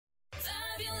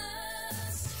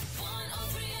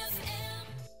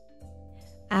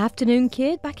Afternoon,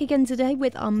 kid. Back again today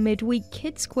with our midweek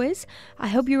kids quiz. I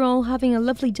hope you're all having a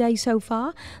lovely day so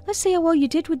far. Let's see how well you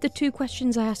did with the 2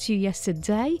 questions I asked you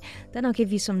yesterday. Then I'll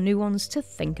give you some new ones to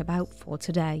think about for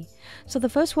today. So the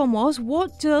first one was,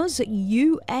 what does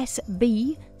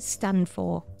USB stand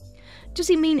for? Does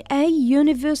it mean A,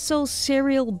 Universal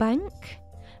Serial Bank,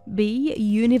 B,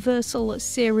 Universal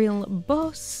Serial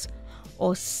Bus,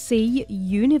 or C,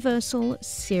 Universal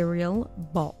Serial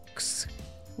Box?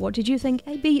 What did you think,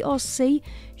 A, B or C?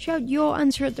 Shout your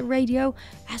answer at the radio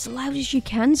as loud as you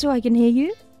can so I can hear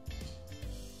you.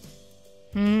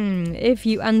 If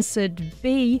you answered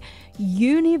B,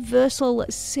 Universal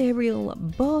Serial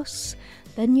Bus,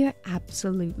 then you're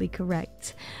absolutely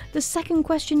correct. The second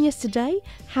question yesterday,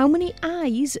 how many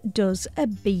eyes does a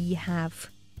bee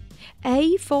have?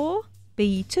 A, 4,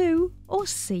 B, 2 or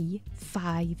C,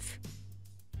 5?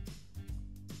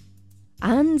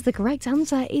 And the correct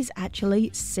answer is actually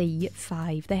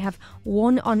C5. They have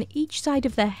 1 on each side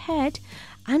of their head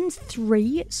and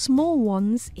 3 small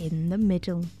ones in the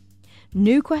middle.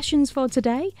 New questions for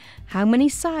today. How many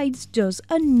sides does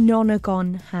a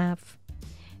nonagon have?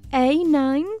 A,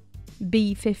 9,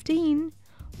 B, 15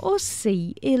 or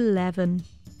C, 11?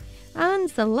 And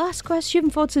the last question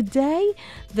for today.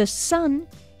 The sun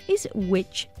is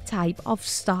which type of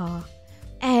star?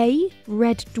 A,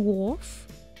 red dwarf,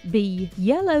 B,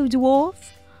 yellow dwarf,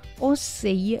 or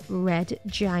C, red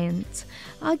giant?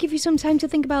 I'll give you some time to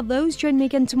think about those. Join me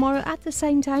again tomorrow at the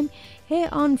same time here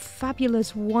on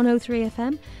Fabulous 103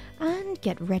 FM and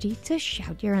get ready to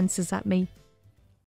shout your answers at me.